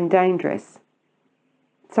 I'm dangerous.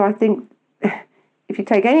 So I think if you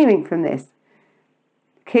take anything from this,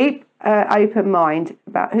 keep an open mind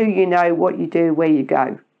about who you know, what you do, where you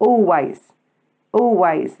go. Always.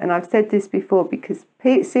 Always. And I've said this before, because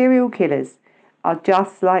serial killers are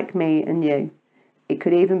just like me and you. It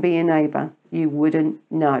could even be a neighbour. You wouldn't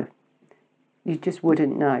know. You just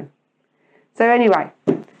wouldn't know. So anyway,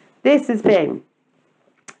 this has been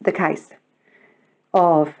the case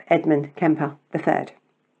of Edmund Kemper III.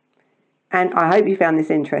 And I hope you found this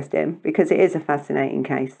interesting, because it is a fascinating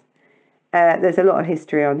case. There's a lot of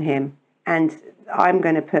history on him, and I'm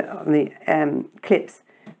going to put on the clips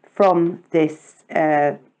from this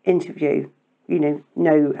interview,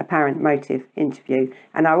 no apparent motive interview.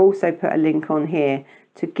 And I'll also put a link on here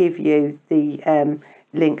to give you the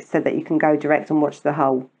link so that you can go direct and watch the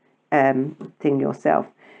whole thing yourself.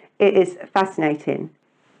 It is fascinating.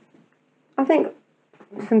 I think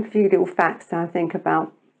some few little facts I think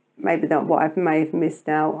about, maybe that what I may have missed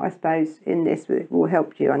out, I suppose, in this will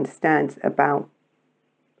help you understand about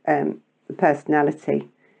the personality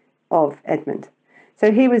of Edmund.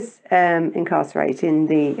 So he was incarcerated in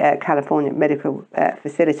the California medical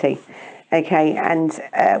facility, okay, and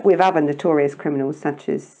with other notorious criminals such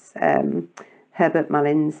as Herbert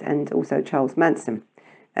Mullins and also Charles Manson.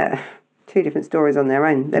 Two different stories on their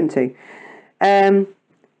own, them two.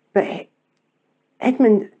 But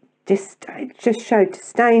Edmund just showed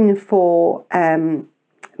disdain for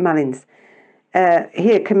Mullins. he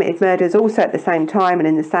had committed murders also at the same time and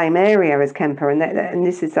in the same area as Kemper, and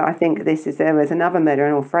this is, I think, there was another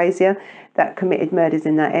murderer in Frazier that committed murders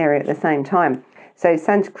in that area at the same time. So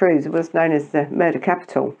Santa Cruz was known as the murder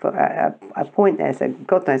capital for a point there. So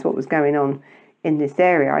God knows what was going on in this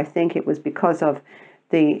area. I think it was because of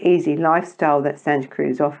the easy lifestyle that Santa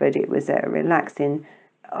Cruz offered. It was a relaxing,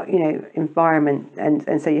 environment,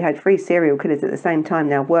 and so you had 3 serial killers at the same time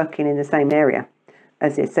now working in the same area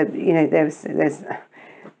as this. So there's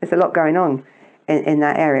a lot going on in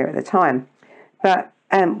that area at the time. But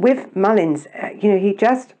with Mullins, he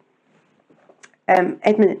just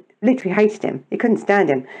Edmund literally hated him. He couldn't stand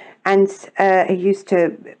him, and he used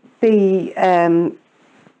to be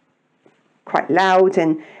quite loud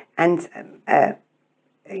and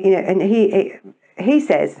he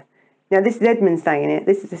says. Now, this is Edmund saying it.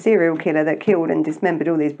 This is a serial killer that killed and dismembered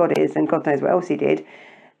all these bodies, and God knows what else he did.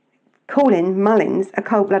 Calling Mullins a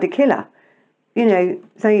cold-blooded killer.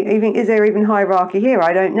 So you think, is there even hierarchy here?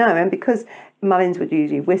 I don't know. And because Mullins would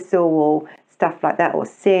usually whistle or stuff like that or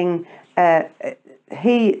sing,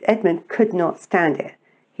 Edmund could not stand it.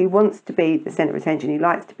 He wants to be the centre of attention. He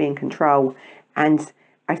likes to be in control. And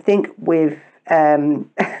I think with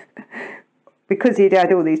because he'd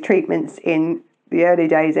had all these treatments in the early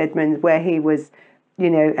days, Edmund, where he was,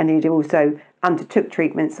 and he'd also undertook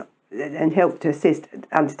treatments and helped to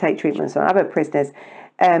undertake treatments on other prisoners,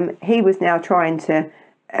 he was now trying to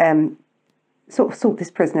sort of sort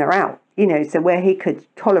this prisoner out, so where he could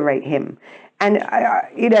tolerate him. And,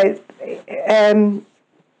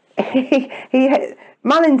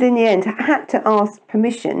 Mullins in the end had to ask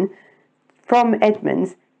permission from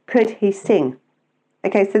Edmunds, could he sing?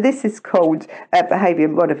 Okay, so this is called behaviour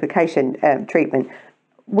modification treatment,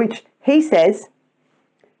 which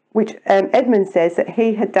Edmund says that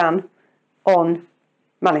he had done on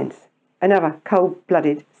Mullins, another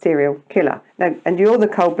cold-blooded serial killer. No, and you're the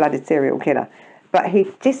cold-blooded serial killer. But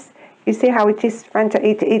you see how he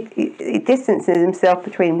distances himself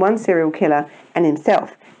between one serial killer and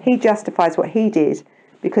himself. He justifies what he did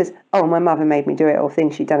because, my mother made me do it, or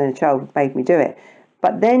things she'd done in a child made me do it.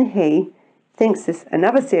 But then he thinks there's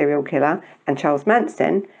another serial killer and Charles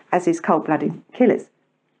Manson as his cold-blooded killers.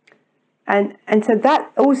 And so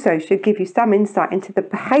that also should give you some insight into the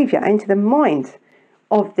behaviour, into the mind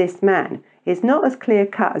of this man. It's not as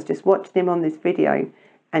clear-cut as just watching him on this video,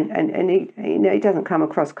 and he doesn't come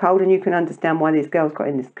across cold, and you can understand why these girls got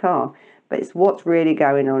in this car, but it's what's really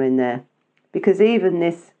going on in there. Because even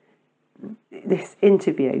this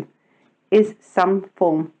interview is some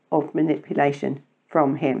form of manipulation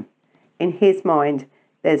from him. In his mind,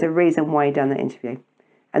 there's a reason why he done that interview.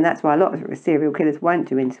 And that's why a lot of serial killers won't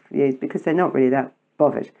do interviews, because they're not really that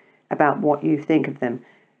bothered about what you think of them.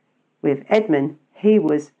 With Edmund, he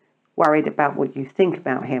was worried about what you think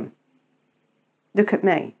about him. Look at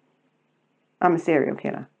me. I'm a serial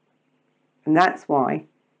killer. And that's why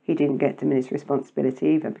he didn't get diminished responsibility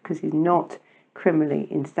either, because he's not criminally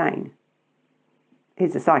insane.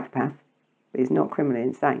 He's a psychopath, but he's not criminally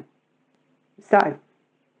insane. So,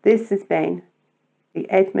 this has been the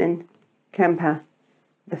Edmund Kemper,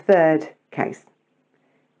 the third case.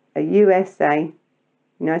 A USA,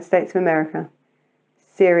 United States of America,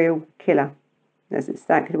 serial killer. That's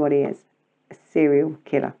exactly what he is. A serial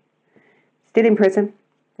killer. Still in prison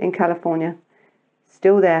in California.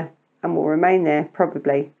 Still there, and will remain there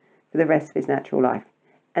probably for the rest of his natural life.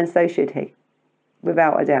 And so should he.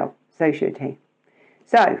 Without a doubt, so should he.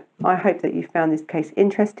 So, I hope that you found this case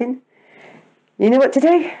interesting. You know what to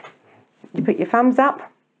do? You put your thumbs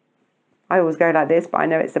up. I always go like this, but I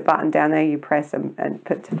know it's a button down there you press and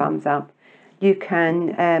put the thumbs up. You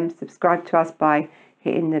can subscribe to us by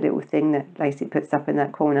hitting the little thing that Lacey puts up in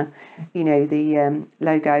that corner. The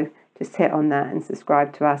logo. Just hit on that and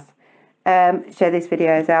subscribe to us. Share these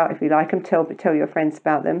videos out if you like them. Tell your friends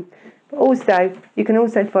about them. But also, you can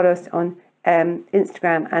also follow us on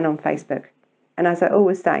Instagram and on Facebook. And as I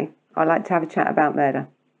always say, I like to have a chat about murder.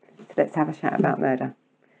 So let's have a chat about murder.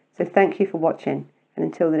 So thank you for watching, and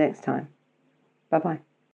until the next time. Bye-bye.